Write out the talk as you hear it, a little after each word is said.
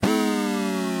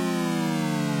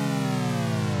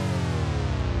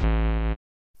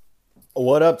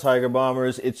What up, Tiger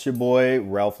Bombers? It's your boy,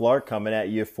 Ralph Lark, coming at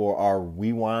you for our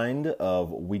rewind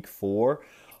of week 4.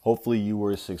 Hopefully you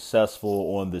were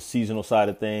successful on the seasonal side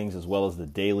of things as well as the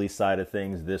daily side of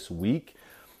things this week.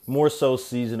 More so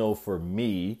seasonal for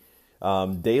me.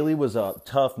 Daily was a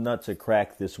tough nut to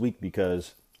crack this week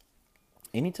because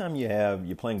anytime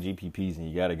you're playing GPPs and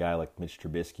you got a guy like Mitch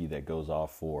Trubisky that goes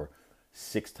off for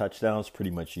 6 touchdowns,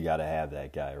 pretty much you got to have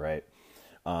that guy, right?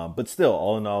 But still,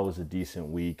 all in all, it was a decent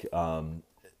week. And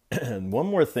one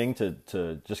more thing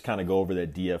to just kind of go over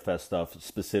that DFS stuff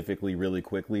specifically really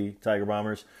quickly, Tiger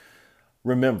Bombers.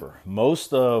 Remember,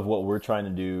 most of what we're trying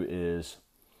to do is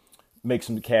make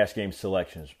some cash game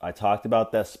selections. I talked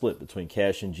about that split between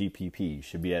cash and GPP.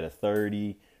 Should be at a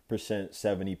 30%,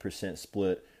 70%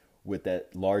 split with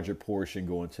that larger portion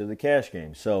going to the cash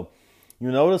game. So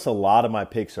you'll notice a lot of my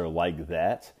picks are like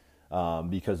that.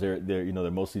 Because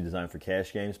they're mostly designed for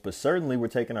cash games, but certainly we're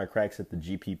taking our cracks at the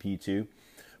GPP too.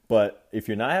 But if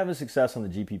you're not having success on the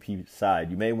GPP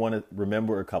side, you may want to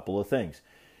remember a couple of things.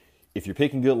 If you're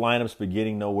picking good lineups but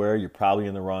getting nowhere, you're probably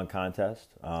in the wrong contest.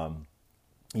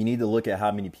 You need to look at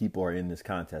how many people are in this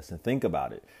contest and think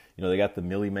about it. They got the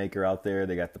Millie Maker out there,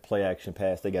 they got the Play Action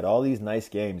Pass, they got all these nice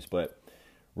games. But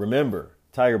remember,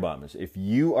 Tiger Bombers, if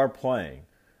you are playing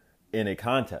in a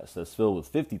contest that's filled with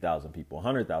 50,000 people,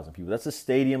 100,000 people, that's a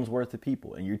stadium's worth of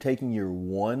people, and you're taking your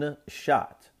one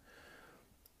shot,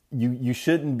 you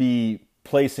shouldn't be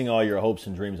placing all your hopes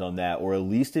and dreams on that, or at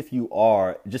least if you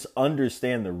are, just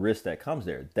understand the risk that comes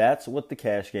there. That's what the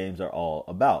cash games are all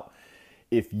about.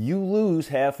 If you lose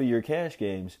half of your cash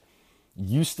games,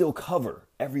 you still cover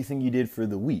everything you did for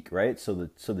the week, right? So the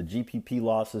GPP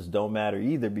losses don't matter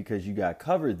either because you got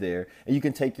covered there, and you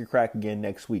can take your crack again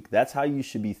next week. That's how you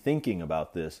should be thinking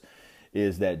about this,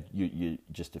 is that you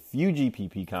just a few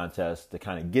GPP contests to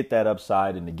kind of get that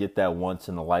upside and to get that once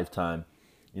in a lifetime,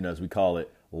 as we call it,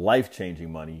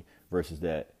 life-changing money versus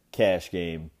that cash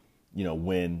game,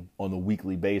 win on the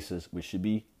weekly basis, which should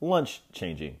be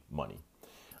lunch-changing money.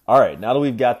 All right, now that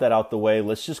we've got that out the way,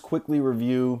 let's just quickly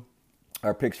review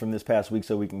our picks from this past week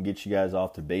so we can get you guys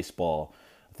off to baseball.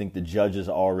 I think the judge is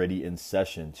already in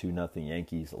session. 2-0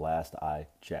 Yankees last I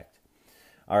checked.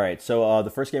 All right, so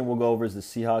the first game we'll go over is the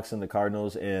Seahawks and the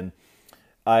Cardinals. And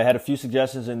I had a few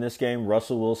suggestions in this game.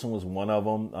 Russell Wilson was one of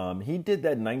them. He did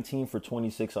that 19 for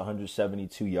 26,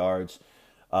 172 yards.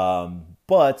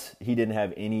 But he didn't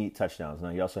have any touchdowns. Now,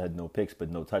 he also had no picks,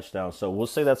 but no touchdowns. So we'll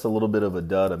say that's a little bit of a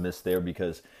dud, a miss there,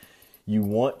 because you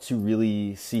want to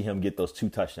really see him get those 2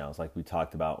 touchdowns like we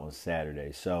talked about on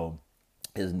Saturday. So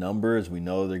his numbers, we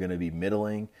know they're going to be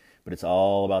middling, but it's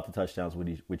all about the touchdowns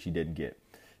which he didn't get.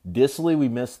 Disley, we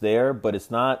missed there, but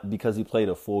it's not because he played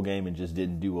a full game and just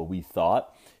didn't do what we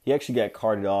thought. He actually got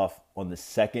carted off on the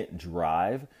second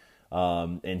drive,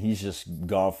 and he's just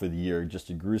gone for the year. Just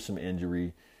a gruesome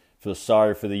injury. Feel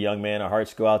sorry for the young man. Our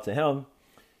hearts go out to him.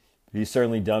 He's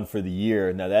certainly done for the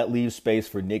year. Now, that leaves space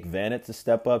for Nick Vannett to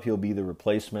step up. He'll be the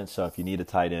replacement. So if you need a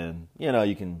tight end,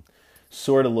 you can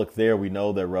sort of look there. We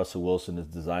know that Russell Wilson is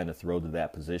designed to throw to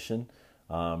that position.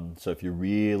 So if you're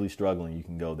really struggling, you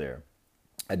can go there.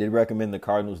 I did recommend the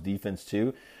Cardinals defense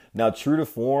too. Now, true to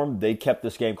form, they kept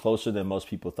this game closer than most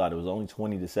people thought. It was only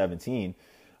 20-17.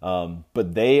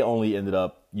 But they only ended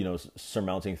up,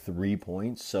 surmounting 3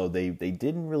 points. So they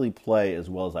didn't really play as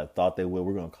well as I thought they would.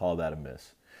 We're going to call that a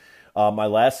miss. My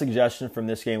last suggestion from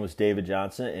this game was David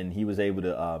Johnson, and he was able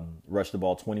to rush the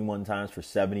ball 21 times for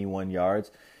 71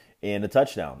 yards and a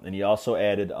touchdown. And he also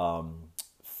added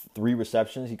 3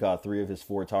 receptions. He caught 3 of his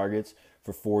 4 targets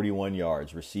for 41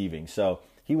 yards receiving. So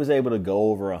he was able to go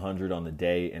over 100 on the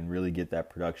day and really get that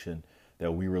production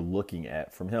that we were looking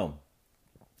at from him.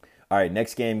 All right,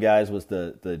 next game, guys, was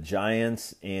the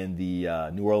Giants and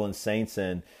the New Orleans Saints.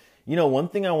 And one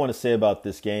thing I want to say about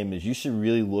this game is you should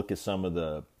really look at some of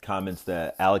the comments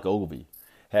that Alec Ogilvy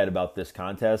had about this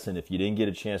contest. And if you didn't get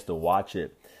a chance to watch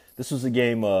it, this was a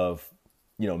game of,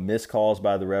 missed calls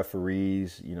by the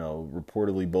referees,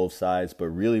 reportedly both sides, but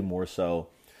really more so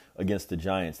against the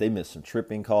Giants. They missed some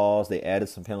tripping calls. They added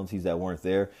some penalties that weren't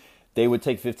there. They would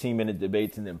take 15-minute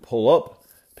debates and then pull up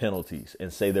penalties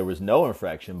and say there was no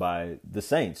infraction by the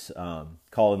Saints,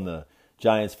 calling the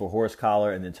Giants for horse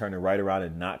collar and then turning right around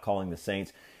and not calling the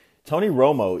Saints. Tony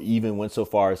Romo even went so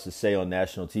far as to say on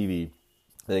national TV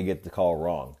that they get the call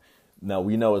wrong. Now,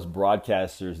 we know as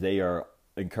broadcasters, they are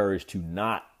encouraged to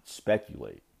not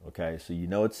speculate, okay? So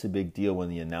it's a big deal when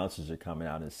the announcers are coming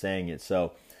out and saying it.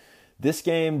 So this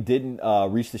game didn't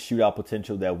reach the shootout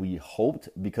potential that we hoped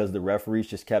because the referees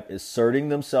just kept asserting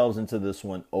themselves into this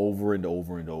one over and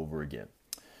over and over again.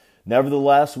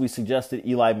 Nevertheless, we suggested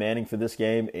Eli Manning for this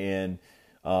game, and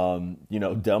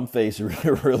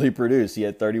Dumbface really produced. He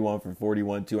had 31 for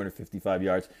 41, 255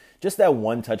 yards. Just that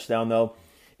one touchdown, though.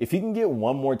 If he can get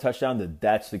one more touchdown, then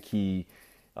that's the key,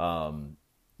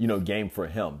 game for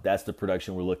him. That's the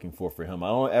production we're looking for him. I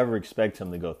don't ever expect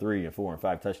him to go 3 and 4 and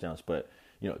 5 touchdowns, but,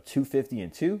 250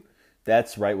 and 2,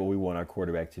 that's right where we want our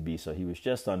quarterback to be. So he was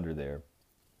just under there.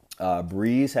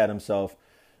 Breeze had himself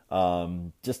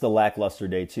just a lackluster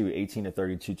day too, 18 to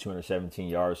 32, 217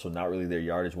 yards, so not really there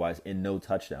yardage-wise, and no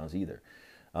touchdowns either.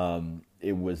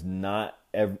 It's not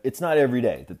every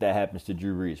day that happens to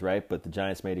Drew Brees, right? But the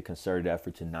Giants made a concerted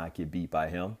effort to not get beat by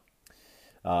him.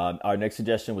 Our next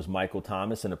suggestion was Michael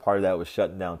Thomas, and a part of that was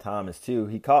shutting down Thomas too.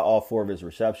 He caught all 4 of his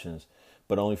receptions,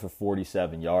 but only for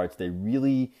 47 yards. They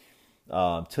really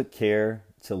took care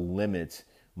to limit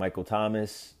Michael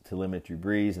Thomas, to limit Drew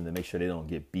Brees, and to make sure they don't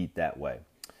get beat that way.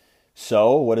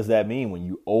 So what does that mean? When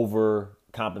you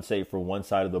overcompensate for one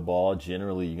side of the ball,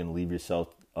 generally you're going to leave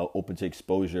yourself open to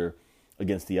exposure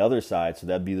against the other side. So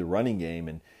that'd be the running game.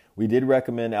 And we did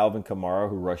recommend Alvin Kamara,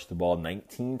 who rushed the ball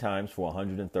 19 times for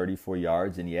 134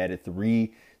 yards, and he added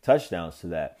 3 touchdowns to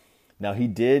that. Now, he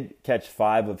did catch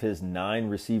 5 of his 9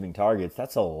 receiving targets.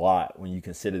 That's a lot when you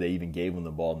consider they even gave him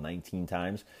the ball 19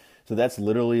 times. So that's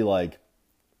literally like,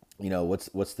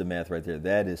 what's the math right there?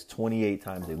 That is 28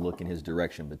 times they look in his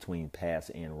direction between pass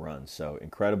and run. So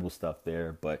incredible stuff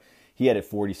there. But he had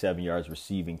 47 yards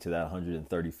receiving to that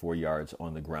 134 yards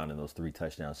on the ground in those 3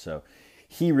 touchdowns. So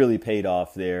he really paid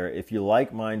off there. If you're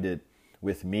like-minded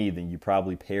with me, then you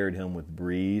probably paired him with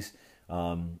Breeze,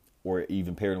 or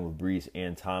even paired him with Breeze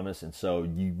and Thomas. And so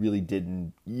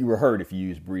you were hurt if you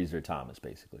used Breeze or Thomas,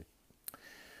 basically.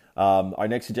 Our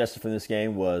next suggestion for this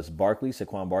game was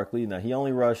Saquon Barkley. Now, he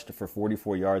only rushed for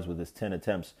 44 yards with his 10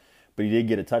 attempts, but he did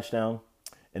get a touchdown.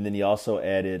 And then he also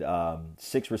added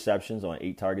 6 receptions on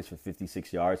 8 targets for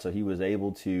 56 yards. So he was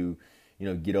able to,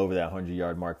 get over that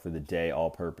 100-yard mark for the day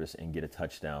all-purpose and get a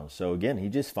touchdown. So, again, he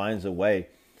just finds a way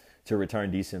to return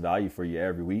decent value for you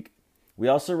every week. We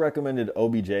also recommended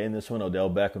OBJ in this one, Odell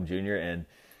Beckham Jr., and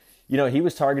he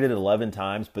was targeted 11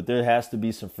 times, but there has to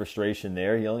be some frustration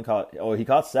there. He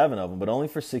caught 7 of them, but only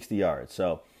for 60 yards.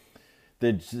 So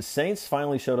the Saints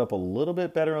finally showed up a little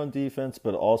bit better on defense,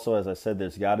 but also, as I said,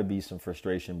 there's got to be some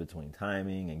frustration between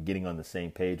timing and getting on the same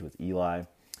page with Eli.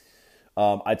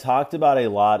 I talked about a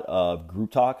lot of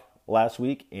group talk last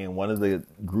week, and one of the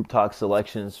group talk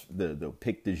selections, the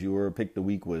pick du jour, pick the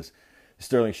week, was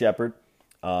Sterling Shepard.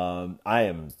 I'll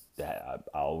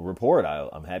report.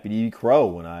 I'm happy to eat crow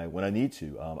when I need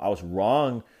to. I was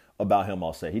wrong about him,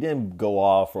 I'll say. He didn't go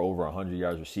off for over 100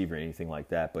 yards receiving or anything like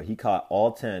that, but he caught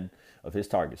all 10 of his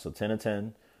targets. So 10 of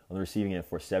 10 on the receiving end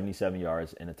for 77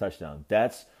 yards and a touchdown.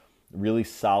 That's really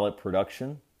solid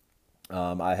production.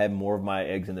 I had more of my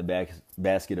eggs in the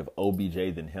basket of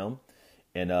OBJ than him.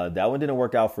 And that one didn't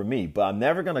work out for me. But I'm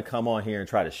never going to come on here and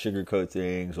try to sugarcoat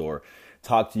things or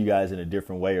talk to you guys in a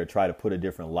different way or try to put a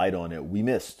different light on it. We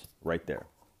missed right there.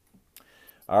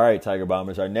 All right, Tiger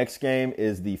Bombers. Our next game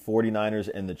is the 49ers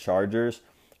and the Chargers.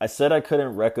 I said I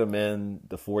couldn't recommend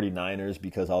the 49ers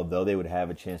because although they would have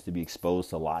a chance to be exposed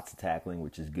to lots of tackling,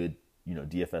 which is good,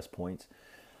 DFS points,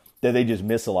 that they just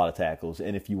miss a lot of tackles.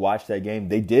 And if you watch that game,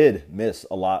 they did miss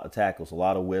a lot of tackles, a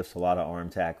lot of whiffs, a lot of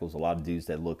arm tackles, a lot of dudes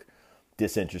that look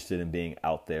disinterested in being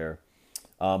out there.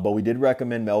 But we did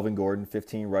recommend Melvin Gordon,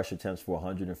 15 rush attempts for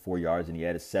 104 yards, and he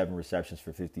added 7 receptions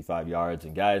for 55 yards.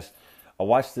 And guys, I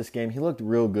watched this game. He looked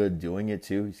real good doing it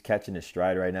too. He's catching his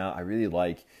stride right now. I really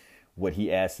like what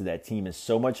he adds to that team, and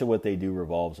so much of what they do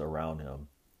revolves around him.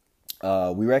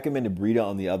 We recommended Breida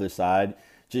on the other side.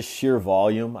 Just sheer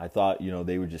volume. I thought,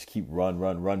 they would just keep run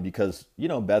because,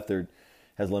 Beathard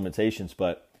has limitations.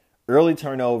 But early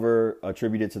turnover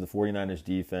attributed to the 49ers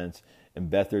defense and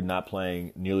Beathard not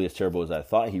playing nearly as terrible as I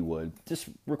thought he would just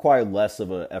required less of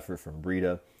an effort from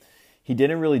Breida. He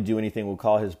didn't really do anything. We'll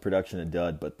call his production a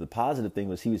dud. But the positive thing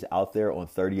was he was out there on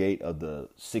 38 of the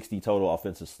 60 total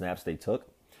offensive snaps they took,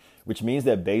 which means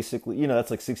that basically,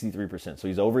 that's like 63%. So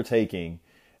he's overtaking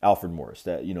Alfred Morris.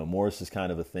 That, Morris is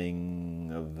kind of a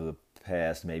thing of the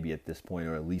past maybe at this point,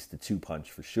 or at least the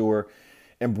 2-punch for sure.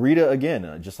 And Breida,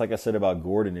 again, just like I said about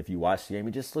Gordon, if you watch the game,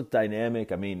 he just looked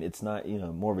dynamic. I mean, it's not,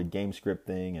 more of a game script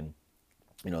thing and,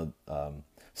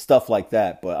 stuff like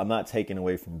that. But I'm not taking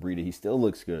away from Breida. He still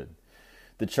looks good.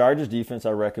 The Chargers defense, I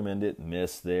recommended.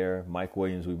 Miss there. Mike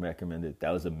Williams, we recommended.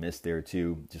 That was a miss there,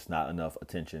 too. Just not enough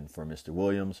attention for Mr.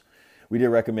 Williams. We did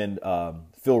recommend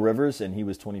Phil Rivers, and he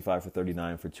was 25 for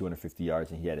 39 for 250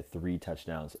 yards, and he had 3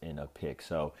 touchdowns and a pick.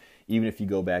 So even if you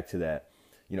go back to that,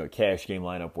 cash game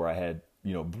lineup where I had,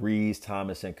 Breeze,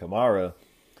 Thomas, and Kamara,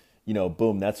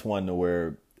 boom, that's one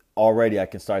where already I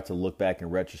can start to look back in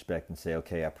retrospect and say,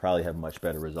 okay, I probably have much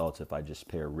better results if I just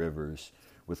pair Rivers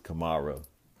with Kamara.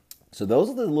 So those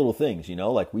are the little things,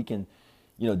 like we can,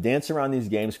 dance around these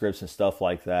game scripts and stuff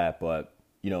like that. But,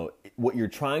 what you're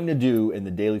trying to do in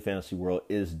the daily fantasy world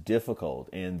is difficult.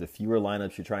 And the fewer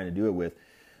lineups you're trying to do it with,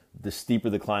 the steeper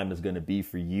the climb is going to be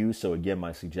for you. So again,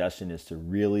 my suggestion is to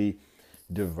really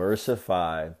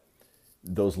diversify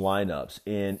those lineups.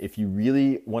 And if you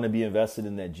really want to be invested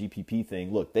in that GPP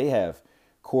thing, look, they have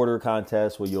quarter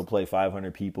contests where you'll play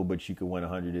 500 people, but you can win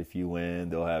 100 if you win.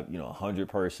 They'll have, 100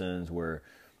 persons where,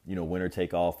 winner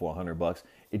take all for $100.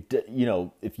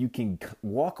 If you can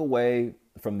walk away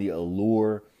from the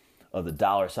allure of the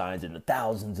dollar signs and the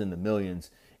thousands and the millions,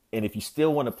 and if you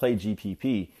still want to play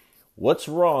GPP, what's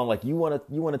wrong? Like you want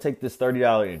to take this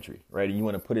 $30 entry, right? And you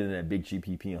want to put it in that big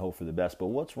GPP and hope for the best. But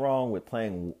what's wrong with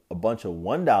playing a bunch of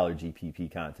 $1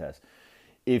 GPP contests?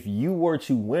 If you were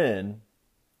to win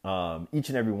each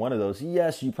and every one of those,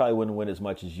 yes, you probably wouldn't win as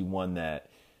much as you won that,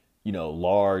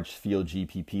 large field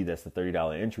GPP. That's the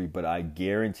 $30 entry. But I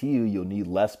guarantee you'll need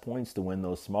less points to win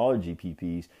those smaller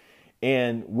GPPs.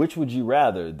 And which would you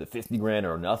rather, the 50 grand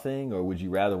or nothing, or would you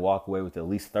rather walk away with at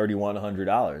least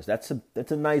 $3,100?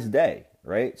 That's a nice day,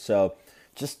 right? So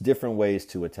just different ways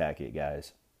to attack it,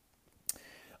 guys.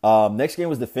 Next game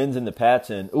was the Finns and the Pats,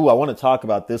 and I want to talk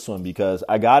about this one because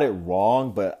I got it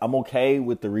wrong, but I'm okay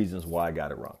with the reasons why I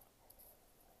got it wrong.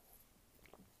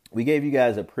 We gave you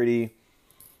guys a pretty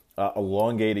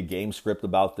elongated game script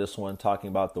about this one, talking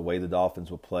about the way the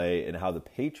Dolphins would play and how the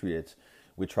Patriots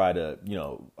would try to,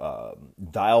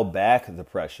 dial back the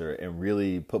pressure and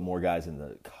really put more guys in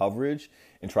the coverage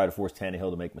and try to force Tannehill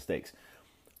to make mistakes.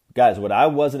 Guys, what I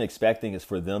wasn't expecting is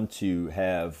for them to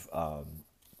have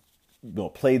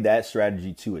played that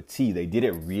strategy to a T. They did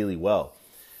it really well.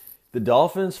 The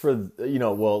Dolphins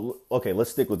let's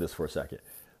stick with this for a second.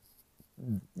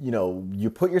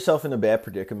 You put yourself in a bad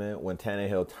predicament when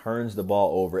Tannehill turns the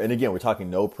ball over. And again, we're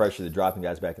talking no pressure to dropping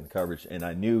guys back in the coverage. And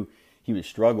I knew he would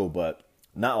struggle, but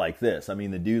not like this. I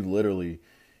mean, the dude literally,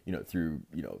 threw,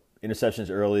 interceptions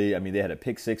early. I mean, they had a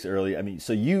pick six early. I mean,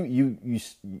 so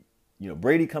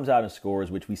Brady comes out and scores,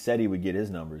 which we said he would get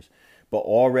his numbers, but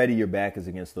already your back is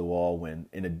against the wall when,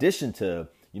 in addition to,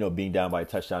 being down by a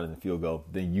touchdown in the field goal,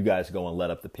 then you guys go and let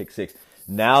up the pick six.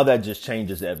 Now that just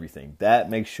changes everything. That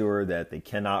makes sure that they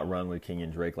cannot run with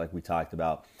Kenyon Drake like we talked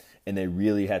about, and they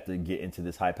really have to get into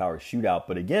this high-powered shootout.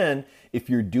 But again, if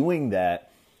you're doing that,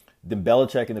 then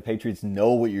Belichick and the Patriots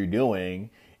know what you're doing,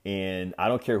 and I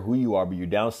don't care who you are, but you're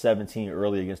down 17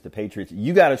 early against the Patriots.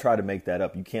 You got to try to make that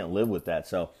up. You can't live with that.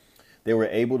 So they were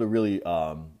able to really,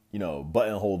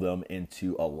 buttonhole them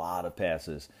into a lot of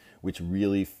passes, which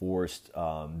really forced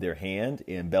their hand.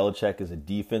 And Belichick is a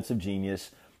defensive genius.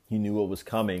 He knew what was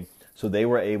coming. So they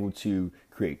were able to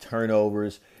create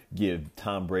turnovers, give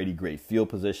Tom Brady great field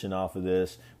position off of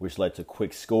this, which led to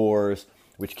quick scores,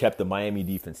 which kept the Miami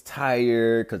defense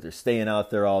tired because they're staying out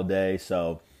there all day.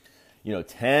 So,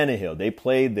 Tannehill, they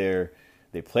played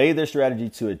their strategy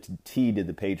to a T, did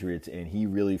the Patriots, and he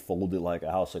really folded like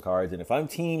a house of cards. And if I'm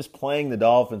teams playing the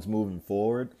Dolphins moving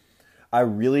forward, I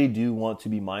really do want to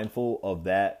be mindful of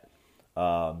that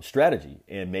strategy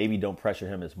and maybe don't pressure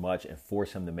him as much and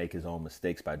force him to make his own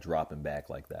mistakes by dropping back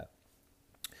like that.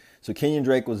 So Kenyon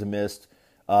Drake was a miss.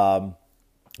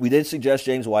 We did suggest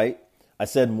James White. I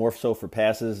said more so for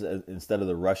passes instead of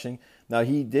the rushing. Now,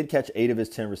 he did catch 8 of his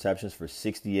 10 receptions for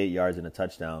 68 yards and a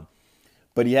touchdown.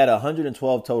 But he had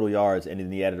 112 total yards, and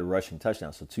then he added a rushing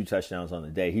touchdown, so 2 touchdowns on the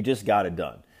day. He just got it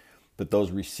done. But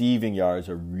those receiving yards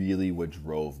are really what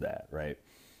drove that, right?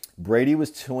 Brady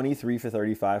was 23 for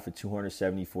 35 for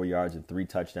 274 yards and 3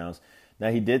 touchdowns.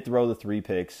 Now, he did throw the 2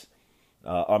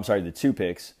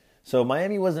 picks. So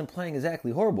Miami wasn't playing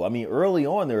exactly horrible. I mean, early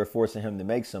on, they were forcing him to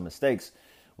make some mistakes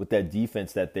with that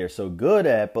defense that they're so good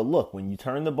at. But look, when you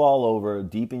turn the ball over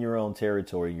deep in your own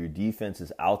territory, your defense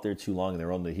is out there too long and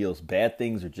they're on the heels, bad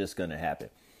things are just going to happen.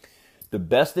 The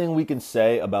best thing we can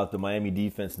say about the Miami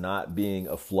defense not being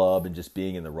a flub and just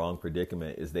being in the wrong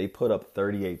predicament is they put up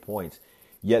 38 points,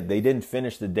 yet they didn't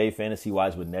finish the day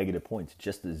fantasy-wise with negative points,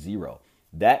 just a 0.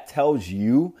 That tells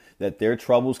you that their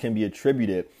troubles can be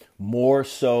attributed more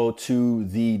so to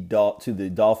the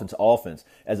Dolphins' offense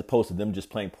as opposed to them just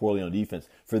playing poorly on defense.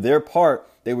 For their part,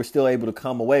 they were still able to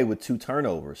come away with 2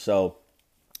 turnovers. So,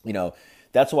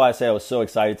 that's why I say I was so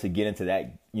excited to get into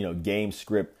that, game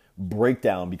script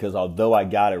breakdown, because although I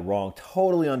got it wrong,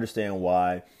 totally understand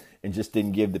why, and just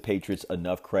didn't give the Patriots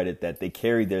enough credit that they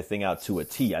carried their thing out to a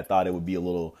T. I thought it would be a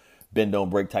little bend, don't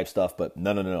break type stuff, but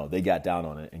no. They got down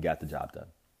on it and got the job done.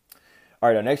 All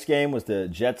right, our next game was the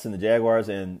Jets and the Jaguars,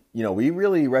 and we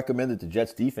really recommended the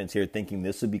Jets defense here, thinking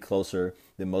this would be closer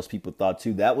than most people thought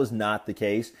too. That was not the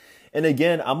case. And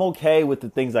again, I'm okay with the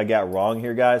things I got wrong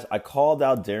here, guys. I called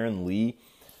out Darren Lee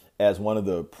as one of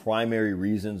the primary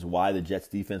reasons why the Jets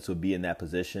defense would be in that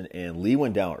position, and Lee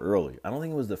went down early. I don't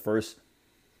think it was the first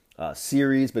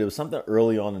series, but it was something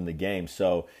early on in the game.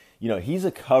 So, he's a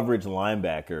coverage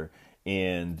linebacker,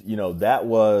 and, that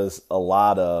was a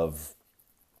lot of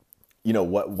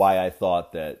why I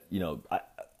thought that,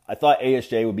 I thought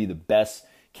ASJ would be the best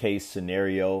case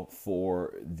scenario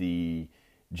for the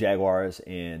Jaguars.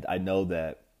 And I know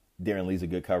that Darren Lee's a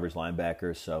good coverage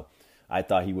linebacker. So I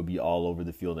thought he would be all over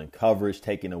the field in coverage,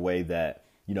 taking away that,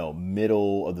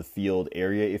 middle of the field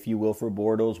area, if you will, for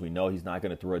Bortles. We know he's not going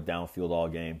to throw it downfield all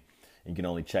game and can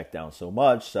only check down so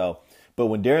much. So, but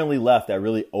when Darren Lee left, that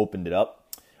really opened it up.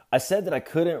 I said that I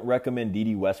couldn't recommend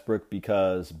Dede Westbrook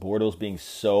because Bortles being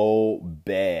so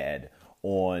bad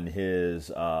on his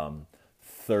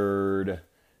third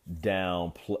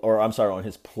down, on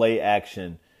his play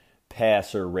action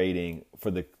passer rating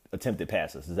for the attempted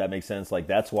passes. Does that make sense? Like,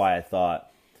 that's why I thought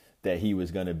that he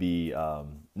was going to be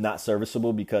not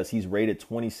serviceable, because he's rated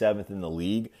 27th in the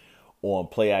league on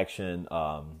play action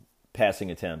passing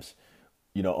attempts,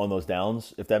 on those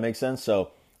downs, if that makes sense.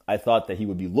 So I thought that he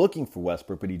would be looking for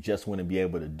Westbrook, but he just wouldn't be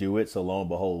able to do it. So lo and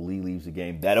behold, Lee leaves the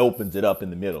game. That opens it up in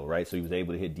the middle, right? So he was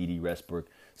able to hit Dede Westbrook,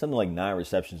 something like 9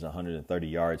 receptions, 130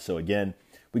 yards. So again,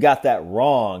 we got that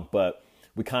wrong, but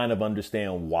we kind of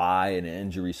understand why an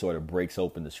injury sort of breaks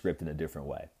open the script in a different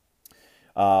way.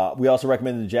 We also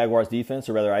recommended the Jaguars defense,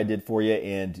 or rather I did for you.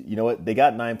 And you know what? They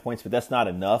got 9 points, but that's not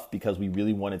enough because we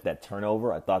really wanted that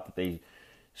turnover. I thought that they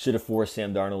should have forced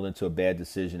Sam Darnold into a bad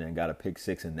decision and got a pick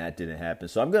six, and that didn't happen.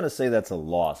 So I'm going to say that's a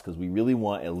loss because we really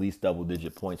want at least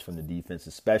double-digit points from the defense,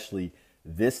 especially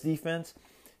this defense.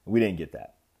 We didn't get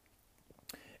that.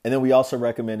 And then we also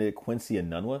recommended Quincy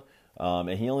Enunwa, and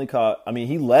he only caught.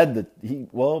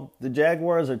 The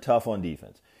Jaguars are tough on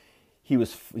defense.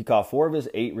 He caught 4 of his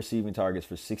 8 receiving targets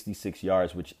for 66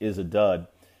 yards, which is a dud,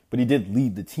 but he did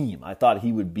lead the team. I thought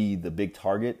he would be the big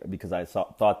target because I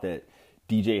thought that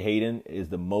DJ Hayden is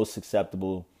the most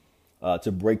susceptible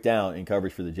to break down in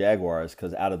coverage for the Jaguars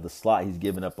because out of the slot, he's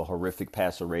given up a horrific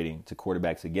passer rating to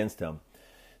quarterbacks against him.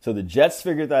 So the Jets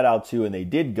figured that out too, and they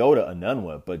did go to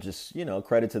Enunwa, but just,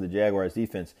 credit to the Jaguars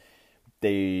defense.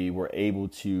 They were able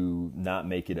to not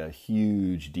make it a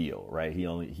huge deal, right?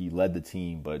 He led the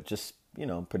team, but just,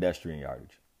 pedestrian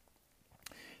yardage.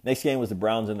 Next game was the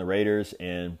Browns and the Raiders,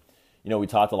 and we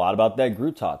talked a lot about that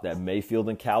group talk, that Mayfield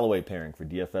and Callaway pairing for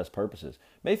DFS purposes.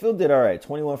 Mayfield did all right,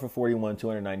 21 for 41,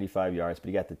 295 yards, but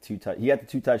he got the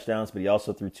 2 touchdowns, but he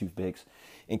also threw 2 picks.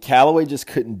 And Callaway just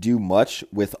couldn't do much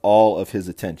with all of his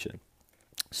attention.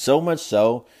 So much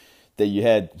so that you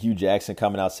had Hugh Jackson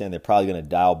coming out saying they're probably going to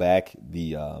dial back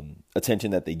the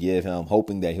attention that they give him,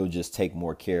 hoping that he'll just take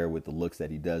more care with the looks that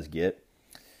he does get.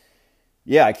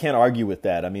 Yeah, I can't argue with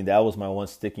that. I mean, that was my one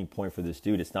sticking point for this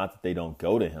dude. It's not that they don't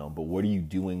go to him, but what are you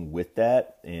doing with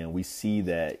that? And we see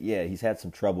that, he's had some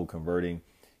trouble converting,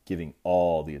 giving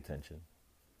all the attention.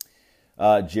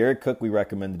 Jared Cook, we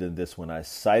recommended in this one. I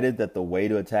cited that the way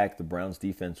to attack the Browns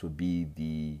defense would be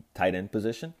the tight end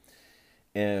position.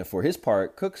 And for his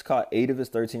part, Cooks caught 8 of his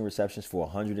 13 receptions for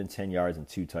 110 yards and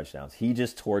 2 touchdowns. He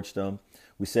just torched them.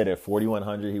 We said at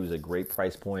 4,100, he was a great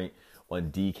price point on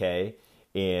DK.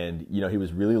 And, he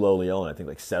was really lowly owned. I think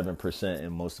like 7%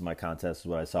 in most of my contests is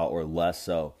what I saw, or less.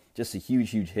 So just a huge,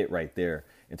 huge hit right there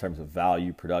in terms of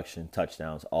value, production,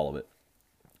 touchdowns, all of it.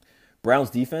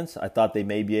 Browns defense, I thought they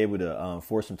may be able to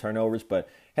force some turnovers, but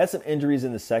had some injuries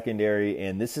in the secondary.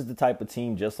 And this is the type of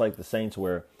team, just like the Saints,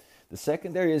 where the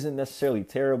secondary isn't necessarily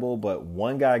terrible, but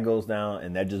one guy goes down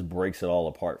and that just breaks it all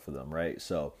apart for them, right?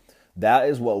 So that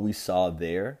is what we saw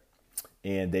there,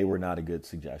 and they were not a good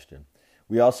suggestion.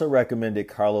 We also recommended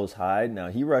Carlos Hyde. Now,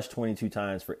 he rushed 22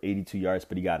 times for 82 yards,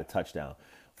 but he got a touchdown.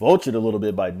 Vultured a little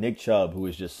bit by Nick Chubb, who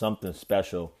is just something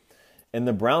special. And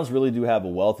the Browns really do have a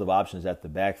wealth of options at the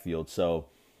backfield. So,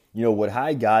 what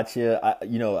Hyde got you,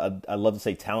 I'd love to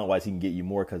say talent-wise he can get you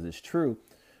more because it's true.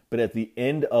 But at the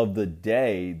end of the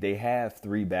day, they have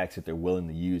 3 backs that they're willing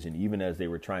to use. And even as they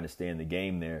were trying to stay in the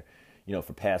game there,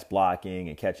 for pass blocking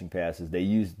and catching passes, they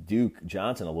used Duke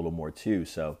Johnson a little more too.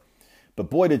 So, but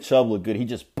boy, did Chubb look good. He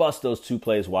just bust those 2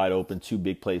 plays wide open, 2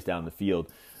 big plays down the field.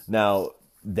 Now,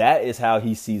 that is how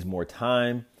he sees more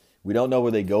time. We don't know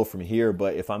where they go from here,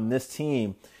 but if I'm this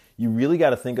team, you really got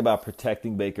to think about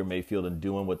protecting Baker Mayfield and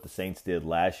doing what the Saints did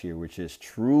last year, which is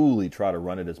truly try to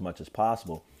run it as much as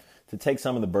possible to take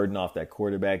some of the burden off that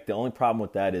quarterback. The only problem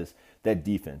with that is that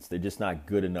defense. They're just not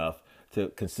good enough to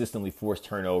consistently force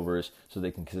turnovers so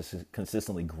they can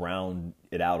consistently ground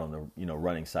it out on the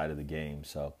running side of the game.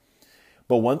 So,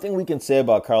 but one thing we can say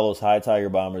about Carlos Hyde, Tiger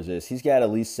Bombers, is he's got at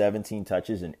least 17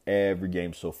 touches in every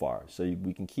game so far. So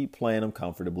we can keep playing him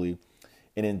comfortably.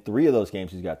 And in 3 of those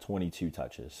games, he's got 22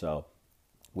 touches. So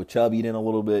with Chubb eating a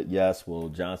little bit, yes. Will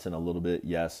Johnson a little bit,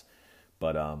 yes.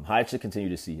 But Hyde should continue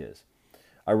to see his.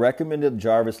 I recommended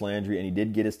Jarvis Landry, and he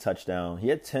did get his touchdown. He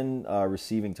had 10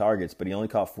 receiving targets, but he only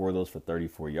caught 4 of those for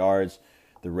 34 yards.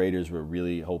 The Raiders were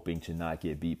really hoping to not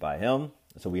get beat by him,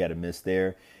 so we had a miss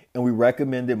there. And we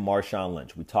recommended Marshawn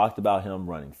Lynch. We talked about him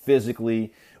running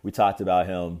physically. We talked about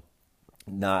him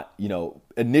not,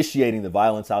 initiating the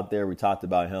violence out there. We talked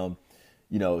about him,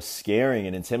 scaring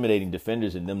and intimidating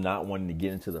defenders and them not wanting to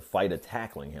get into the fight of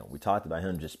tackling him. We talked about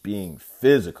him just being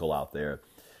physical out there.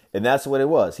 And that's what it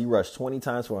was. He rushed 20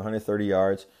 times for 130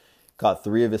 yards, caught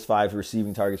 3 of his 5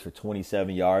 receiving targets for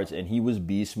 27 yards, and he was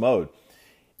beast mode.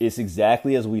 It's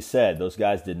exactly as we said. Those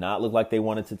guys did not look like they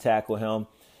wanted to tackle him.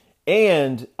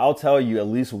 And I'll tell you, at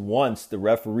least once the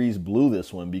referees blew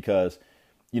this one because,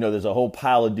 there's a whole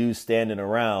pile of dudes standing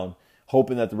around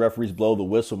hoping that the referees blow the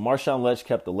whistle. Marshawn Lynch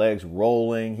kept the legs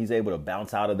rolling. He's able to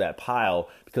bounce out of that pile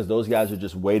because those guys are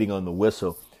just waiting on the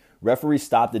whistle. Referee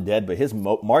stopped it dead, but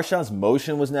Marshawn's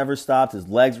motion was never stopped. His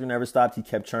legs were never stopped. He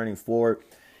kept churning forward,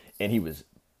 and he was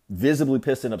visibly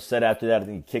pissed and upset after that. I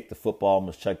think he kicked the football,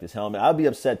 almost checked his helmet. I'd be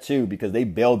upset too because they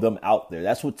bailed them out there.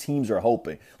 That's what teams are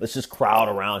hoping. Let's just crowd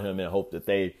around him and hope that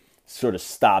they sort of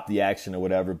stop the action or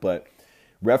whatever. But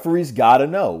referees got to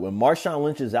know when Marshawn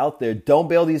Lynch is out there, don't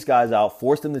bail these guys out.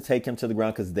 Force them to take him to the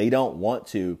ground because they don't want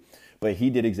to. But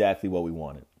he did exactly what we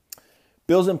wanted.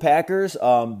 Bills and Packers,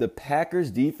 the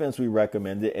Packers defense we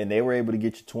recommended, and they were able to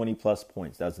get you 20-plus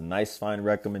points. That was a nice, fine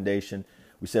recommendation.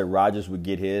 We said Rodgers would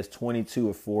get his 22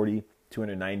 of 40,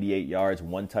 298 yards,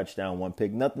 1 touchdown, 1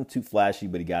 pick. Nothing too flashy,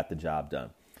 but he got the job done.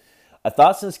 I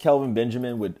thought since Kelvin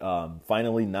Benjamin would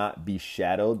finally not be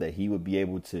shadowed, that he would be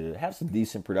able to have some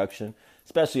decent production,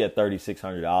 especially at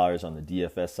 $3,600 on the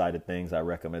DFS side of things. I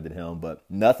recommended him, but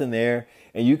nothing there.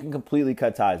 And you can completely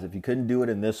cut ties. If he couldn't do it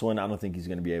in this one, I don't think he's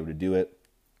going to be able to do it.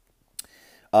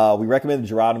 We recommended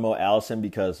Geronimo Allison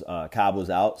because Cobb was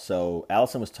out. So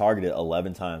Allison was targeted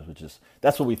 11 times,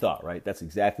 that's what we thought, right? That's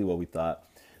exactly what we thought.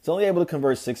 He's only able to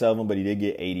convert 6 of them, but he did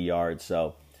get 80 yards.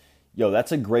 So,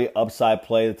 that's a great upside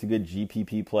play. That's a good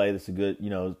GPP play. That's a good,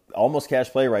 almost cash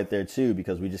play right there too,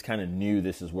 because we just kind of knew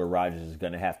this is where Rodgers is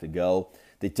going to have to go.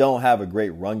 They don't have a great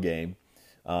run game.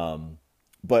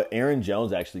 But Aaron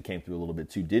Jones actually came through a little bit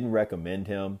too. Didn't recommend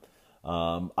him.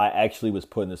 I actually was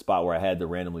put in the spot where I had to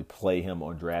randomly play him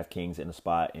on DraftKings in a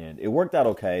spot, and it worked out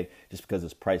okay just because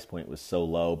his price point was so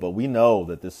low. But we know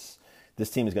that this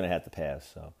team is going to have to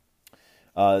pass, so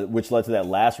which led to that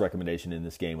last recommendation in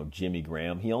this game of Jimmy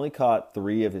Graham. He only caught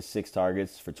 3 of his 6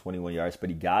 targets for 21 yards, but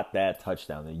he got that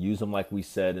touchdown. They used him like we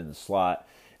said in the slot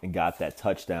and got that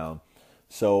touchdown.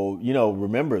 So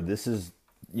remember this is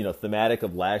thematic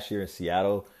of last year in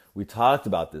Seattle. We talked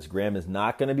about this. Graham is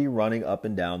not going to be running up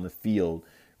and down the field,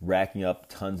 racking up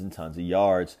tons and tons of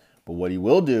yards. But what he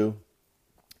will do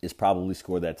is probably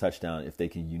score that touchdown if they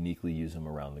can uniquely use him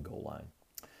around the goal line.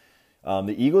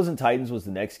 The Eagles and Titans was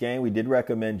the next game. We did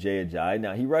recommend Jay Ajayi.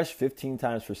 Now, he rushed 15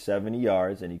 times for 70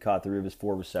 yards, and he caught 3 of his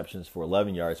 4 receptions for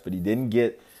 11 yards. But he didn't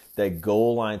get that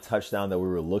goal line touchdown that we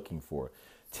were looking for.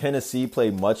 Tennessee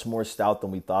played much more stout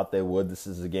than we thought they would. This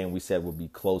is a game we said would be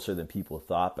closer than people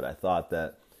thought, but I thought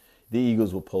that the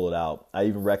Eagles will pull it out. I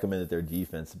even recommended their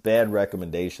defense. Bad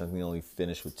recommendation. I think they only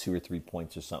finished with 2 or 3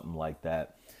 points or something like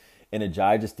that. And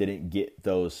Ajayi just didn't get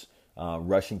those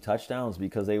rushing touchdowns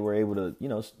because they were able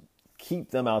to,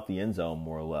 keep them out the end zone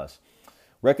more or less.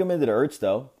 Recommended Ertz,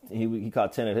 though. He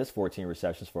caught 10 of his 14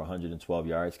 receptions for 112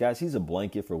 yards. Guys, he's a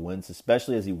blanket for Wentz,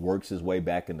 especially as he works his way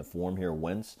back into form here,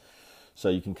 Wentz. So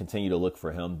you can continue to look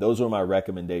for him. Those were my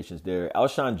recommendations there.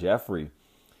 Alshon Jeffrey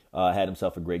had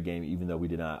himself a great game, even though we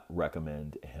did not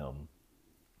recommend him.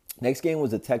 Next game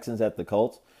was the Texans at the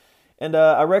Colts. And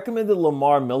I recommended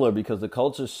Lamar Miller because the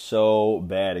Colts are so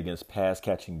bad against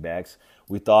pass-catching backs.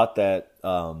 We thought that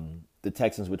the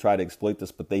Texans would try to exploit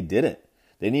this, but they didn't.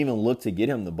 They didn't even look to get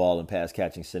him the ball in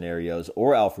pass-catching scenarios,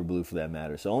 or Alfred Blue for that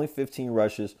matter. So only 15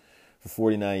 rushes for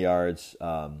 49 yards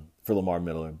for Lamar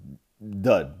Miller.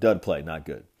 Dud play, not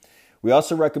good. We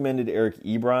also recommended Eric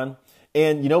Ebron.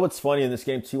 And you know what's funny in this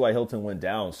game, too? Why Hilton went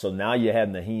down. So now you have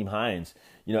Naheem Hines,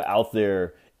 out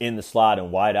there in the slot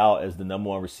and wide out as the number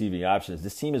 1 receiving options.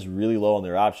 This team is really low on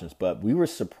their options, but we were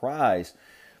surprised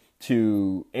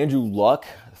to Andrew Luck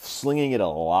slinging it a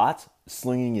lot,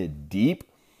 slinging it deep,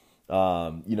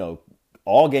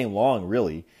 all game long,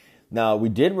 really. Now, we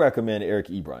did recommend Eric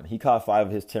Ebron. He caught 5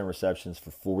 of his 10 receptions for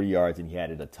 40 yards, and he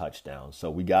added a touchdown. So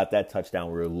we got that touchdown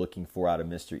we were looking for out of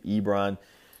Mr. Ebron,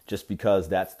 just because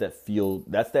that's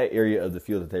that area of the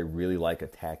field that they really like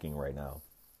attacking right now.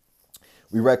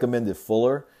 We recommended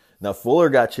Fuller. Now, Fuller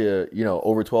got you,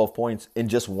 over 12 points in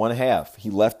just one half. He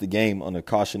left the game on a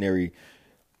cautionary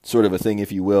sort of a thing,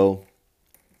 if you will.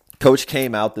 Coach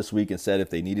came out this week and said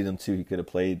if they needed him to, he could have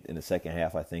played in the second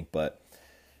half, I think. But,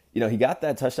 he got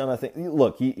that touchdown, I think.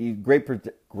 Look, he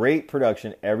great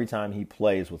production every time he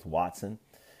plays with Watson.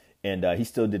 And he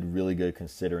still did really good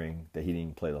considering that he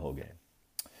didn't play the whole game.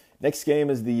 Next game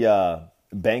is the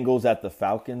Bengals at the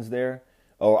Falcons there.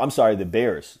 Oh, I'm sorry, the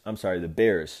Bears. The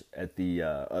Bears at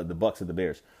the Bucks at the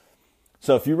Bears.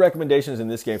 So a few recommendations in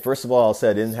this game. First of all, I'll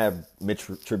say I didn't have Mitch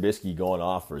Trubisky going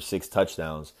off for 6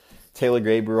 touchdowns. Taylor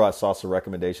Gabriel, I saw some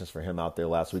recommendations for him out there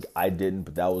last week. I didn't,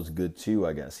 but that was good too,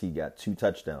 I guess. He got 2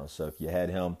 touchdowns. So if you had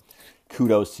him,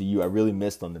 kudos to you. I really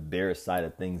missed on the Bears side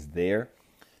of things there.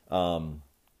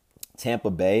 Tampa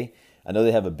Bay, I know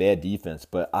they have a bad defense,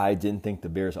 but I didn't think the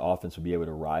Bears offense would be able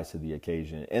to rise to the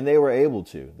occasion. And they were able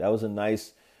to. That was a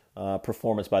nice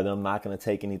performance by them. I'm not going to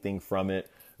take anything from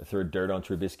it or throw dirt on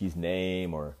Trubisky's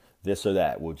name or this or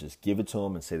that. We'll just give it to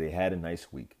them and say they had a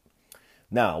nice week.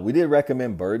 Now, we did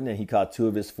recommend Burden, and he caught 2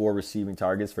 of his 4 receiving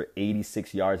targets for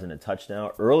 86 yards and a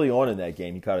touchdown. Early on in that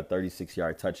game, he caught a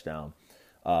 36-yard touchdown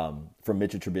from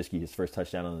Mitchell Trubisky, his first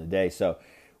touchdown on the day. So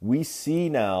we see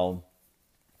now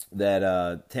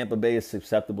that Tampa Bay is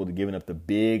susceptible to giving up the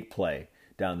big play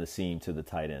down the seam to the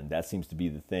tight end. That seems to be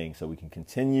the thing. So we can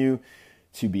continue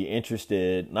to be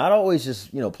interested, not always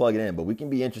just, plug it in, but we can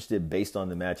be interested based on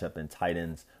the matchup and tight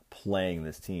ends playing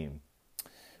this team.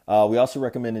 We also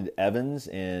recommended Evans,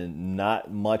 and not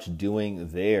much doing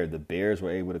there. The Bears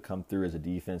were able to come through as a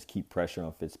defense, keep pressure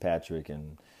on Fitzpatrick,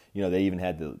 and, they even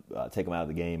had to take him out of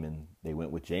the game, and they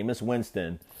went with Jameis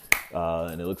Winston,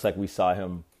 and it looks like we saw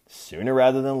him sooner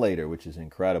rather than later, which is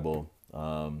incredible.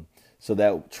 So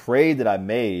that trade that I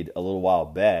made a little while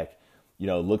back,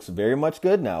 looks very much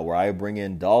good now, where I bring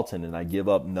in Dalton and I give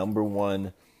up number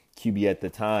 1 QB at the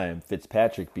time,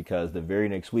 Fitzpatrick, because the very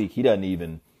next week he doesn't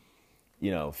even,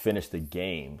 finish the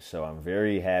game. So I'm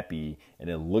very happy, and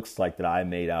it looks like that I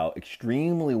made out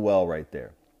extremely well right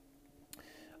there.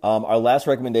 Our last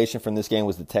recommendation from this game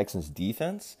was the Texans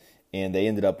defense, and they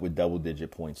ended up with double-digit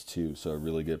points too, so a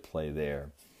really good play there.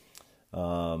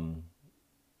 I'm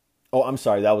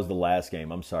sorry, that was the last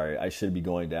game. I'm sorry, I should be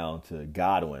going down to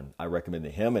Godwin. I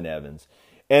recommended him and Evans.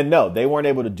 And no, they weren't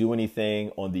able to do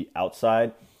anything on the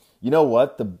outside. You know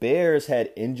what? The Bears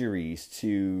had injuries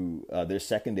to their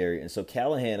secondary, and so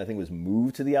Callahan, I think, was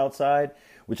moved to the outside,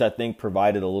 which I think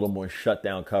provided a little more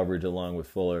shutdown coverage along with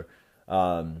Fuller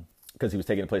because he was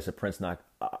taking the place of Prince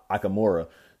Akamara.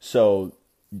 So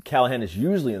Callahan is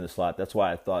usually in the slot. That's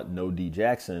why I thought no D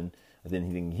Jackson. I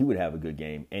didn't think he would have a good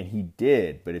game, and he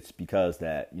did, but it's because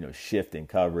that, shift in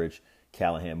coverage,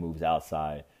 Callahan moves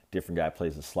outside, different guy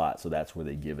plays the slot, so that's where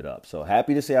they give it up. So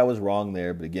happy to say I was wrong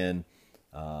there, but again,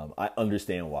 I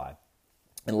understand why.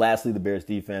 And lastly, the Bears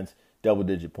defense,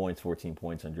 double-digit points, 14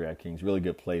 points on DraftKings, really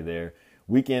good play there.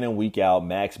 Week in and week out,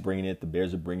 Max bringing it, the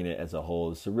Bears are bringing it as a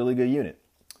whole. It's a really good unit.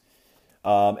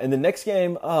 And the next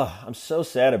game, I'm so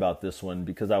sad about this one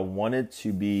because I wanted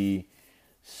to be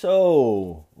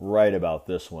so right about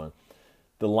this one.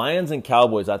 The Lions and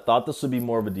Cowboys, I thought this would be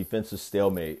more of a defensive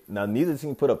stalemate. Now, neither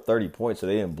team put up 30 points, so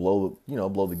they didn't blow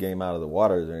the game out of the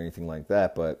waters or anything like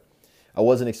that. But I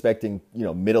wasn't expecting,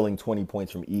 middling 20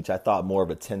 points from each. I thought more of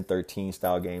a 10-13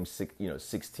 style game,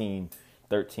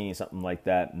 16-13, something like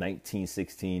that,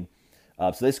 19-16.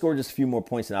 So they scored just a few more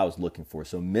points than I was looking for.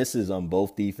 So misses on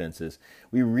both defenses.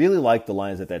 We really liked the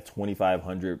Lions at that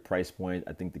 2,500 price point.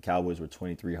 I think the Cowboys were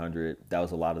 2,300. That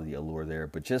was a lot of the allure there,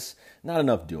 but just not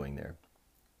enough doing there.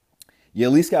 You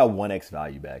at least got 1x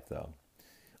value back, though.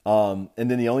 And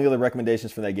then the only other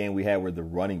recommendations for that game we had were the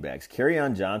running backs.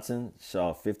 Kerryon Johnson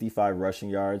saw 55 rushing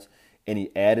yards, and he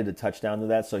added a touchdown to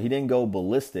that. So he didn't go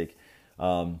ballistic.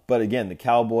 But again, the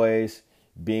Cowboys,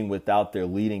 being without their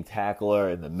leading tackler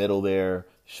in the middle there,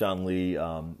 Sean Lee,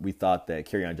 we thought that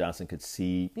Kerryon Johnson could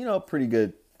see, a pretty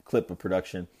good clip of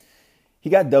production. He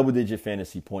got double-digit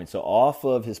fantasy points. So off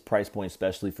of his price point,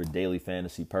 especially for daily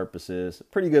fantasy purposes,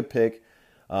 pretty good pick.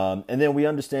 And then we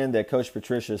understand that Coach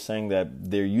Patricia is saying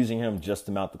that they're using him just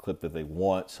to mount the clip that they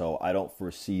want. So I don't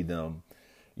foresee them,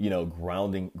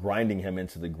 grinding him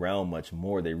into the ground much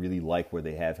more. They really like where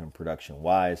they have him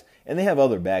production-wise. And they have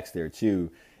other backs there, too.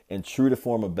 And true to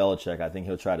form of Belichick, I think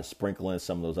he'll try to sprinkle in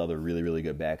some of those other really, really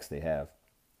good backs they have.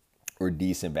 Or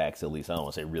decent backs, at least. I don't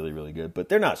want to say really, really good. But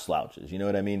they're not slouches. You know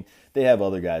what I mean? They have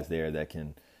other guys there that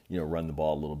can, run the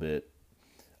ball a little bit.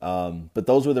 But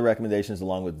those were the recommendations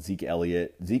along with Zeke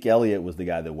Elliott. Zeke Elliott was the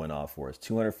guy that went off for us.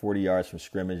 240 yards from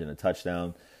scrimmage and a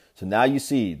touchdown. So now you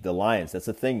see the Lions. That's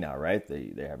a thing now, right?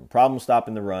 They're having problems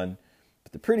stopping the run,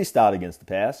 but they're pretty stout against the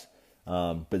pass.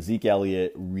 But Zeke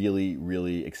Elliott really,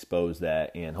 really exposed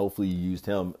that, and hopefully you used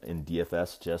him in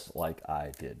DFS just like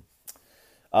I did.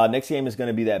 Next game is going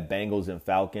to be that Bengals and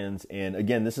Falcons. And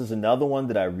again, this is another one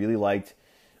that I really liked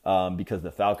because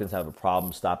the Falcons have a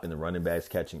problem stopping the running backs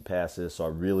catching passes. So I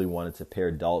really wanted to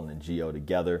pair Dalton and Gio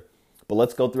together. But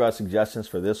let's go through our suggestions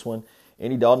for this one.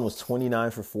 Andy Dalton was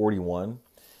 29 for 41,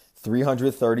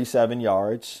 337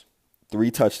 yards,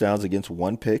 3 touchdowns against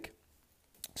 1 pick.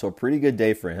 So a pretty good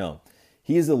day for him.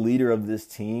 He is the leader of this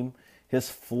team. His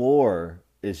floor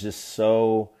is just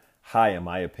so high, in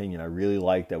my opinion. I really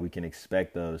like that we can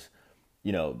expect those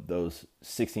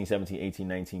 16, 17, 18,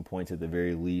 19 points at the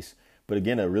very least. But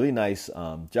again, a really nice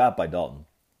job by Dalton.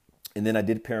 And then I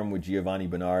did pair him with Giovanni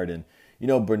Bernard. And,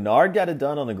 Bernard got it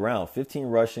done on the ground. 15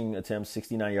 rushing attempts,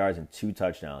 69 yards, and 2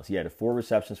 touchdowns. He had 4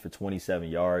 receptions for 27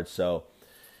 yards. So,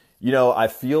 I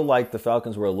feel like the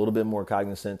Falcons were a little bit more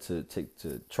cognizant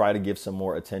to try to give some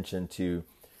more attention to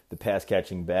the pass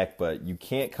catching back, but you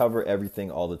can't cover everything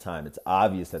all the time. It's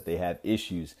obvious that they have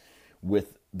issues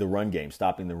with the run game,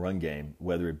 stopping the run game,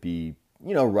 whether it be,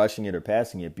 rushing it or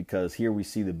passing it, because here we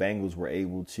see the Bengals were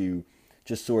able to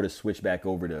just sort of switch back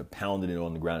over to pounding it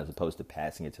on the ground as opposed to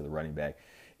passing it to the running back.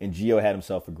 And Gio had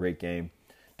himself a great game.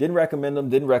 Didn't recommend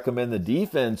the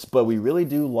defense, but we really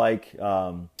do like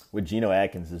what Geno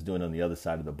Atkins is doing on the other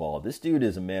side of the ball. This dude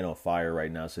is a man on fire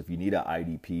right now, so if you need an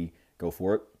IDP, go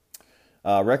for it.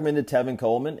 Recommended Tevin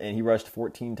Coleman, and he rushed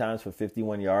 14 times for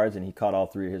 51 yards, and he caught all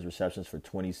 3 of his receptions for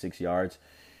 26 yards.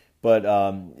 But,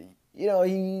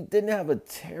 he didn't have a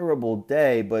terrible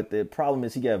day, but the problem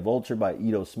is he got vultured by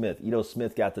Ito Smith. Ito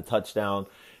Smith got the touchdown.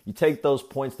 You take those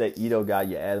points that Ito got,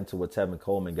 you add them to what Tevin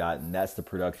Coleman got, and that's the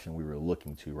production we were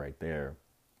looking to right there.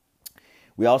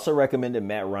 We also recommended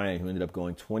Matt Ryan, who ended up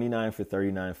going 29 for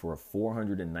 39 for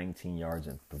 419 yards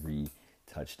and 3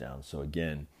 touchdowns. So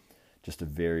again, just a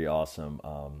very awesome,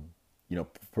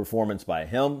 performance by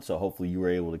him. So hopefully you were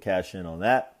able to cash in on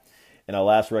that. And our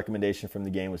last recommendation from the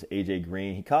game was A.J.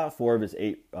 Green. He caught 4 of his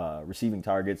 8 receiving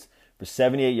targets for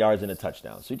 78 yards and a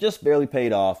touchdown. So he just barely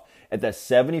paid off. At that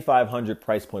 $7,500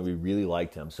 price point, we really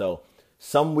liked him. So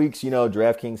some weeks,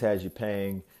 DraftKings has you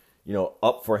paying,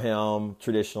 up for him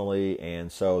traditionally.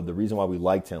 And so the reason why we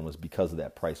liked him was because of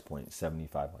that price point,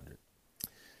 $7,500.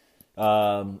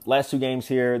 Last 2 games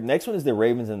here. Next one is the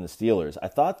Ravens and the Steelers. I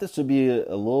thought this would be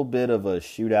a little bit of a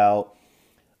shootout,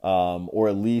 or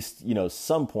at least,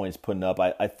 some points putting up.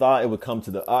 I thought it would come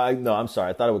to I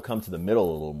thought it would come to the middle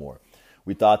a little more.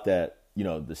 We thought that, the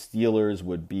Steelers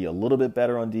would be a little bit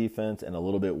better on defense and a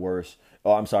little bit worse.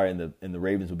 And the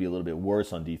Ravens would be a little bit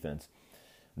worse on defense.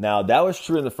 Now, that was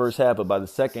true in the first half, but by the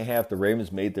second half, the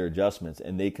Ravens made their adjustments,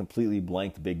 and they completely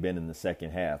blanked Big Ben in the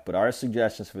second half. But our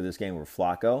suggestions for this game were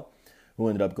Flacco, who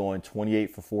ended up going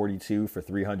 28 for 42 for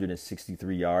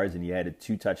 363 yards, and he added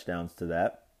 2 touchdowns to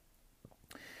that.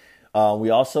 We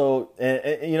also,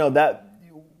 the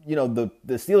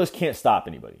Steelers can't stop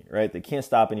anybody, right? They can't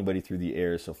stop anybody through the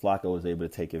air, so Flacco was able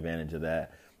to take advantage of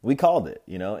that. We called it,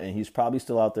 and he's probably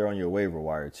still out there on your waiver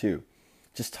wire too.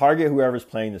 Just target whoever's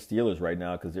playing the Steelers right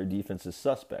now because their defense is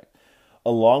suspect.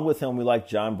 Along with him, we like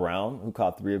John Brown, who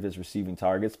caught 3 of his receiving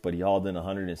targets, but he hauled in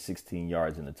 116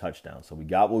 yards in a touchdown. So we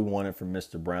got what we wanted from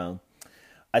Mr. Brown.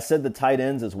 I said the tight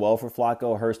ends as well for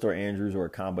Flacco, Hurst or Andrews, or a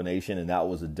combination, and that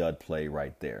was a dud play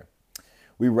right there.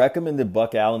 We recommended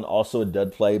Buck Allen, also a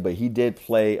dud play, but he did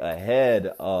play ahead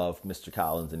of Mr.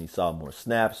 Collins, and he saw more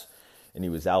snaps, and he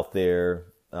was out there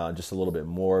just a little bit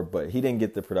more, but he didn't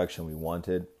get the production we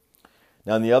wanted.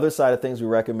 Now, on the other side of things, we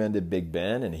recommended Big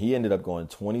Ben, and he ended up going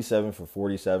 27 for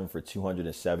 47 for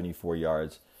 274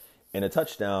 yards and a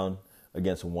touchdown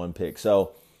against 1 pick.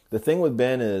 So the thing with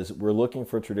Ben is we're looking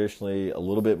for traditionally a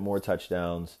little bit more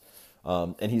touchdowns,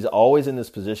 and he's always in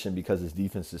this position because his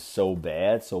defense is so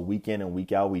bad. So week in and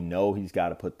week out, we know he's got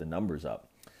to put the numbers up.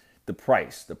 The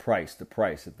price. If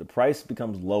the price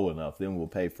becomes low enough, then we'll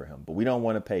pay for him, but we don't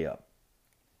want to pay up.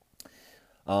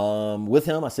 With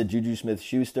him, I said Juju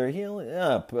Smith-Schuster. He only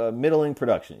middling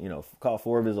production. Caught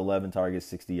 4 of his 11 targets,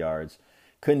 60 yards.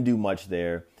 Couldn't do much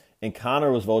there. And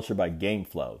Connor was vultured by game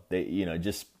flow.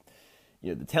 The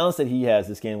talents that he has,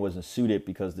 this game wasn't suited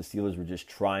because the Steelers were just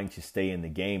trying to stay in the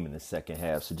game in the second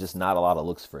half. So just not a lot of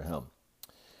looks for him.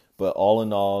 But all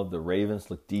in all, the Ravens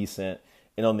look decent.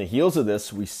 And on the heels of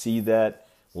this, we see that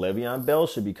Le'Veon Bell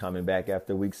should be coming back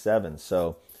after week 7.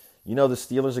 So, the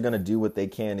Steelers are going to do what they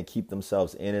can to keep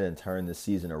themselves in it and turn the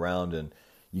season around. And,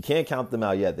 you can't count them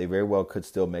out yet. They very well could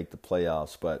still make the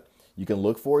playoffs, but you can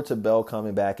look forward to Bell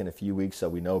coming back in a few weeks. So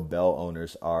we know Bell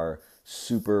owners are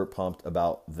super pumped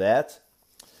about that.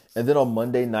 And then on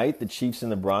Monday night, the Chiefs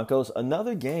and the Broncos,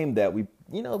 another game that we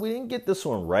didn't get this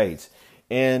one right.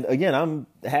 And again, I'm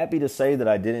happy to say that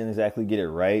I didn't exactly get it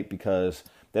right, because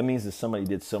that means that somebody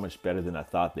did so much better than I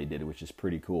thought they did, which is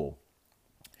pretty cool.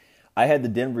 I had the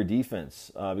Denver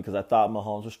defense because I thought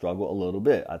Mahomes would struggle a little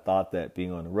bit. I thought that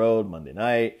being on the road Monday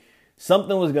night,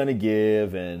 something was going to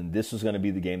give, and this was going to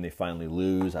be the game they finally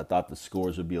lose. I thought the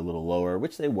scores would be a little lower,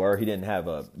 which they were. He didn't have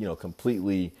a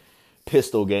completely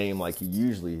pistol game like he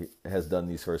usually has done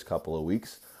these first couple of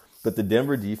weeks. But the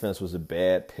Denver defense was a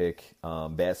bad pick,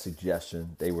 bad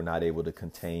suggestion. They were not able to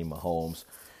contain Mahomes,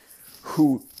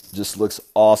 who just looks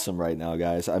awesome right now,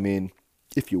 guys. I mean,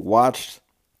 if you watched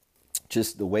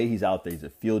just the way he's out there, he's a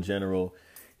field general.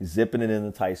 He's zipping it in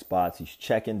the tight spots. He's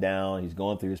checking down. He's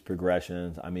going through his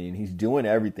progressions. I mean, he's doing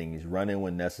everything. He's running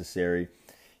when necessary.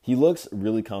 He looks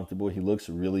really comfortable. He looks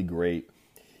really great.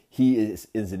 He is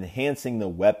enhancing the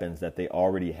weapons that they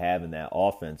already have in that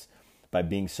offense by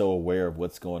being so aware of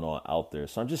what's going on out there.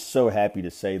 So I'm just so happy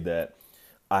to say that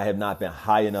I have not been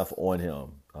high enough on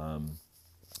him.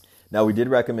 Now, we did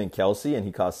recommend Kelsey, and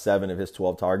he caught 7 of his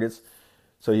 12 targets.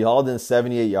 So he hauled in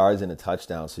 78 yards and a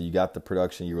touchdown. So you got the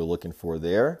production you were looking for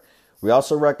there. We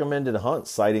also recommended Hunt,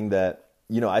 citing that,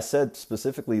 I said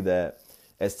specifically that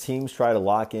as teams try to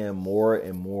lock in more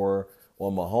and more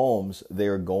on Mahomes,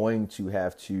 they're going to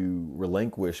have to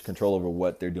relinquish control over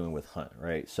what they're doing with Hunt,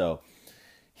 right? So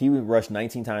he rushed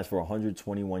 19 times for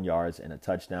 121 yards and a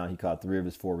touchdown. He caught 3 of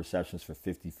his 4 receptions for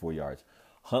 54 yards.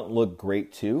 Hunt looked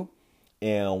great too.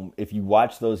 And if you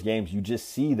watch those games, you just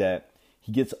see that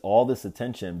he gets all this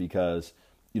attention because,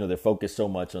 they're focused so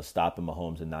much on stopping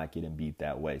Mahomes and not getting beat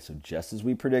that way. So just as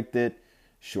we predicted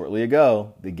shortly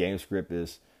ago, the game script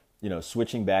is,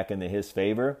 switching back into his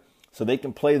favor. So they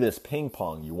can play this ping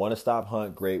pong. You want to stop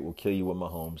Hunt, great, we'll kill you with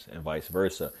Mahomes, and vice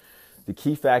versa. The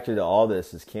key factor to all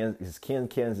this is can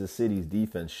Kansas City's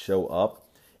defense show up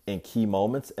in key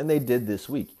moments? And they did this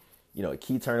week. A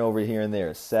key turnover here and there,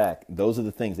 a sack. Those are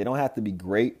the things. They don't have to be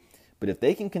great, but if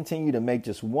they can continue to make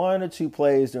just 1 or 2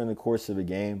 plays during the course of a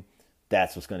game,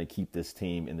 that's what's going to keep this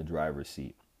team in the driver's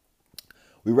seat.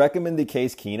 We recommended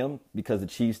Case Keenum because the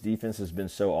Chiefs' defense has been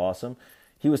so awesome.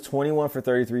 He was 21 for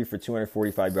 33 for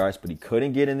 245 yards, but he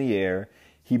couldn't get in the air.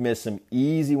 He missed some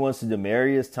easy ones to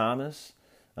Demaryius Thomas.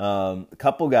 A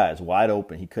couple guys wide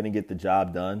open. He couldn't get the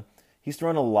job done. He's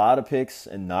thrown a lot of picks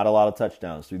and not a lot of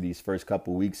touchdowns through these first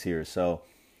couple weeks here. So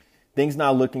things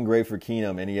not looking great for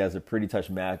Keenum, and he has a pretty tough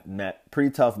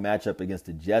matchup against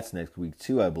the Jets next week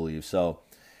too, I believe. So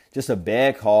just a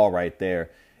bad call right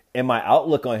there. And my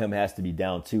outlook on him has to be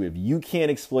down too. If you can't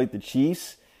exploit the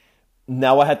Chiefs,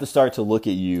 now I have to start to look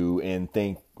at you and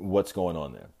think what's going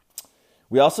on there.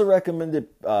 We also recommended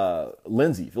Philip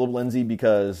Lindsay,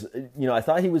 because, I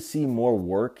thought he would see more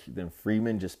work than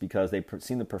Freeman just because they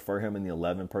seem to prefer him in the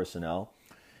 11 personnel.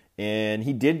 And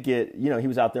he did get, he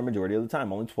was out there majority of the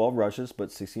time, only 12 rushes,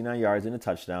 but 69 yards and a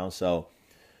touchdown. So,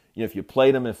 if you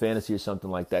played him in fantasy or something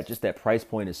like that, just that price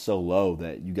point is so low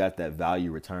that you got that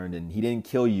value returned. And he didn't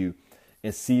kill you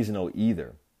in seasonal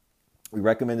either. We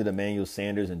recommended Emmanuel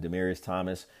Sanders and Demaryius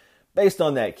Thomas based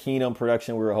on that Keenum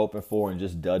production we were hoping for and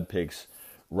just dud picks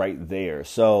right there.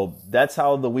 So that's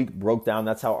how the week broke down.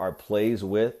 That's how our plays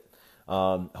went.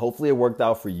 Hopefully it worked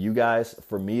out for you guys.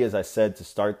 For me, as I said to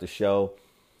start the show,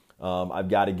 I've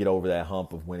got to get over that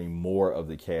hump of winning more of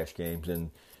the cash games.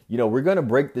 And, we're going to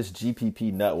break this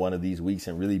GPP nut one of these weeks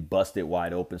and really bust it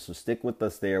wide open. So stick with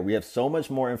us there. We have so much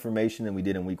more information than we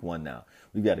did in week 1 now.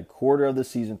 We've got a quarter of the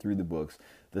season through the books.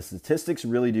 The statistics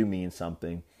really do mean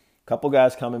something. A couple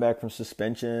guys coming back from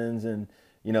suspensions and,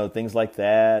 things like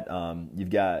that. You've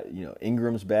got,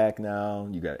 Ingram's back now.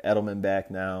 You've got Edelman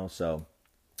back now. So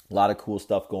a lot of cool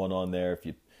stuff going on there. If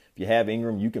you have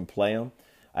Ingram, you can play him.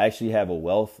 I actually have a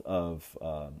wealth of,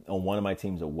 on one of my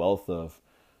teams, a wealth of,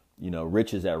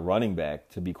 riches at running back,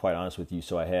 to be quite honest with you.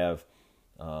 So I have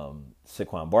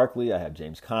Saquon Barkley. I have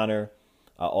James Conner.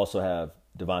 I also have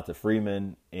Devonta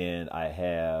Freeman, and I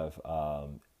have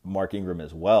Mark Ingram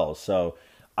as well. So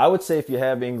I would say if you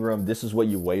have Ingram, this is what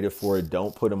you waited for.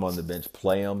 Don't put him on the bench.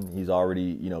 Play him. He's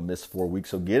already, missed 4 weeks,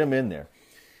 so get him in there.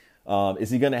 Is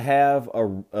he going to have a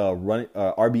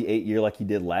RB8 year like he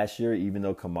did last year, even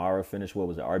though Kamara finished,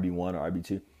 RB1 or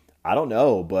RB2? I don't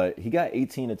know, but he got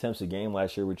 18 attempts a game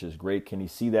last year, which is great. Can he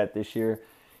see that this year?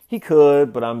 He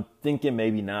could, but I'm thinking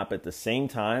maybe not. But at the same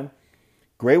time,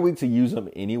 great week to use him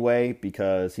anyway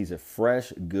because he's a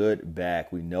fresh, good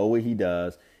back. We know what he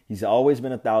does. He's always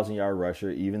been a 1,000-yard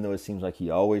rusher, even though it seems like he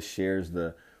always shares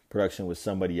the production with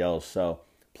somebody else. So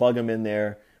plug him in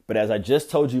there. But as I just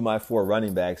told you, my 4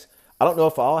 running backs, I don't know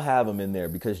if I'll have him in there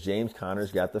because James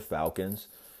Conner's got the Falcons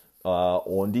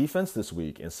on defense this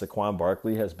week, and Saquon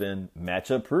Barkley has been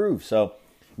matchup proof. So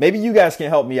maybe you guys can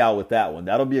help me out with that one.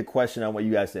 That'll be a question I want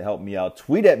you guys to help me out.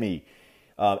 Tweet at me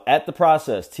at The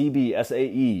Process,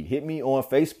 TBSAE. Hit me on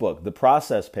Facebook, The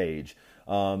Process page.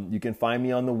 You can find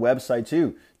me on the website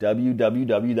too,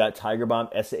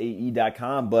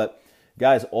 www.tigerbombsae.com. But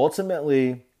guys,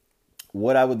 ultimately,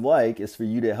 what I would like is for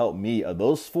you to help me.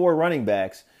 Those 4 running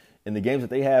backs in the games that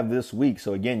they have this week.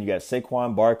 So again, you got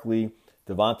Saquon Barkley,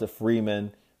 Devonta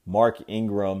Freeman, Mark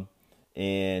Ingram,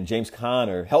 and James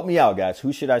Conner. Help me out, guys.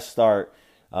 Who should I start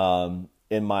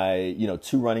in my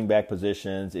 2 running back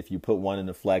positions? If you put one in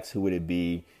the flex, who would it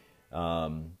be?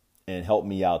 And help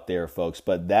me out there, folks.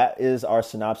 But that is our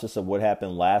synopsis of what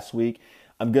happened last week.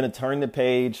 I'm going to turn the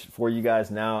page for you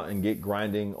guys now and get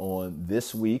grinding on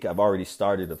this week. I've already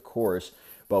started, of course,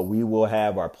 but we will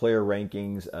have our player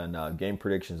rankings and game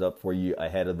predictions up for you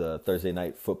ahead of the Thursday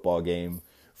night football game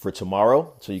for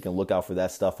tomorrow. So you can look out for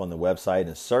that stuff on the website,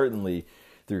 and certainly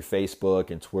through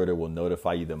Facebook and Twitter will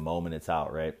notify you the moment it's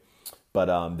out, right?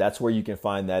 But that's where you can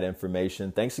find that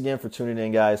information. Thanks again for tuning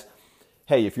in, guys.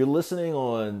 Hey, if you're listening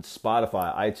on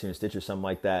Spotify, iTunes, Stitcher, something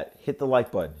like that, hit the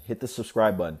like button, hit the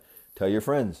subscribe button, tell your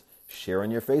friends, share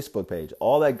on your Facebook page,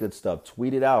 all that good stuff.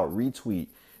 Tweet it out, retweet.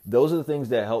 Those are the things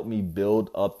that help me build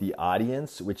up the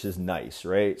audience, which is nice,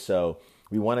 right? So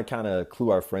we want to kind of clue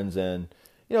our friends in,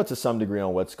 to some degree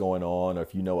on what's going on, or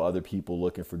if you know other people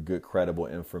looking for good, credible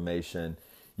information,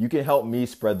 you can help me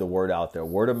spread the word out there.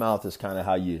 Word of mouth is kind of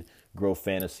how you grow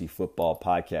fantasy football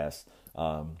podcasts.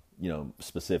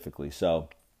 Specifically. So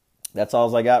that's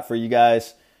all I got for you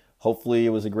guys. Hopefully it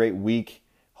was a great week.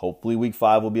 Hopefully week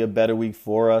 5 will be a better week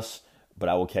for us, but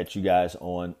I will catch you guys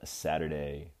on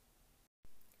Saturday.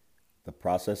 The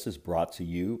Process is brought to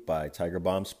you by Tiger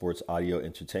Bomb Sports Audio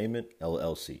Entertainment,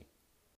 LLC.